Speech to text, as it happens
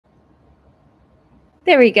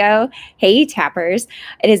There we go. Hey, tappers.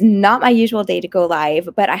 It is not my usual day to go live,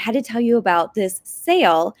 but I had to tell you about this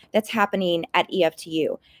sale that's happening at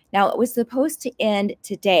EFTU. Now, it was supposed to end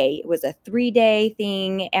today. It was a 3-day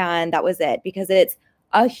thing, and that was it because it's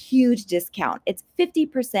a huge discount. It's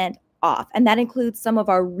 50% off, and that includes some of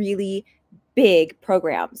our really big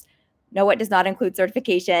programs. No, it does not include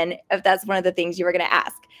certification, if that's one of the things you were going to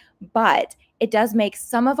ask. But it does make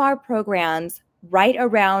some of our programs right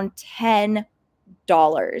around $10,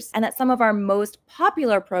 and that's some of our most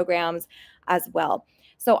popular programs as well.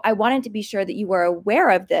 So I wanted to be sure that you were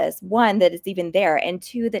aware of this, one, that it's even there, and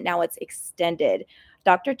two, that now it's extended.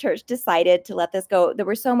 Dr. Church decided to let this go. There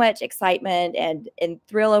was so much excitement and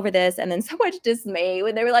thrill over this, and then so much dismay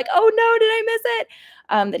when they were like, oh no, did I miss it?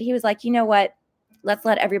 That he was like, you know what? Let's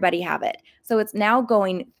let everybody have it. So it's now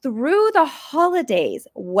going through the holidays.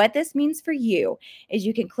 What this means for you is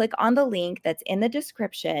you can click on the link that's in the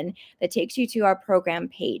description that takes you to our program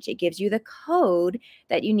page. It gives you the code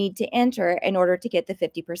that you need to enter in order to get the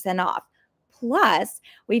 50% off. Plus,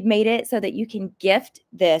 we've made it so that you can gift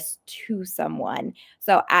this to someone.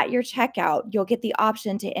 So at your checkout, you'll get the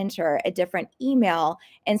option to enter a different email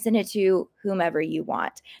and send it to whomever you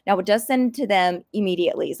want. Now, it does send to them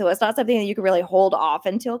immediately. So it's not something that you can really hold off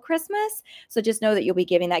until Christmas. So just know that you'll be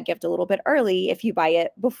giving that gift a little bit early if you buy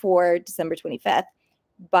it before December 25th.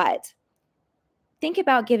 But think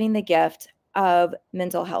about giving the gift of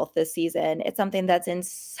mental health this season. It's something that's in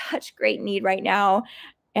such great need right now.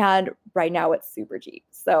 And right now it's super cheap.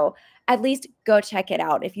 So at least go check it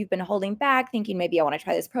out. If you've been holding back, thinking maybe I want to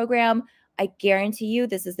try this program, I guarantee you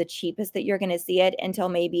this is the cheapest that you're going to see it until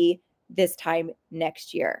maybe this time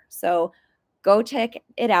next year. So go check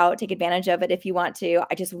it out. Take advantage of it if you want to.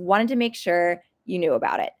 I just wanted to make sure you knew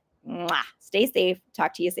about it. Mwah. Stay safe.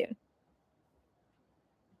 Talk to you soon.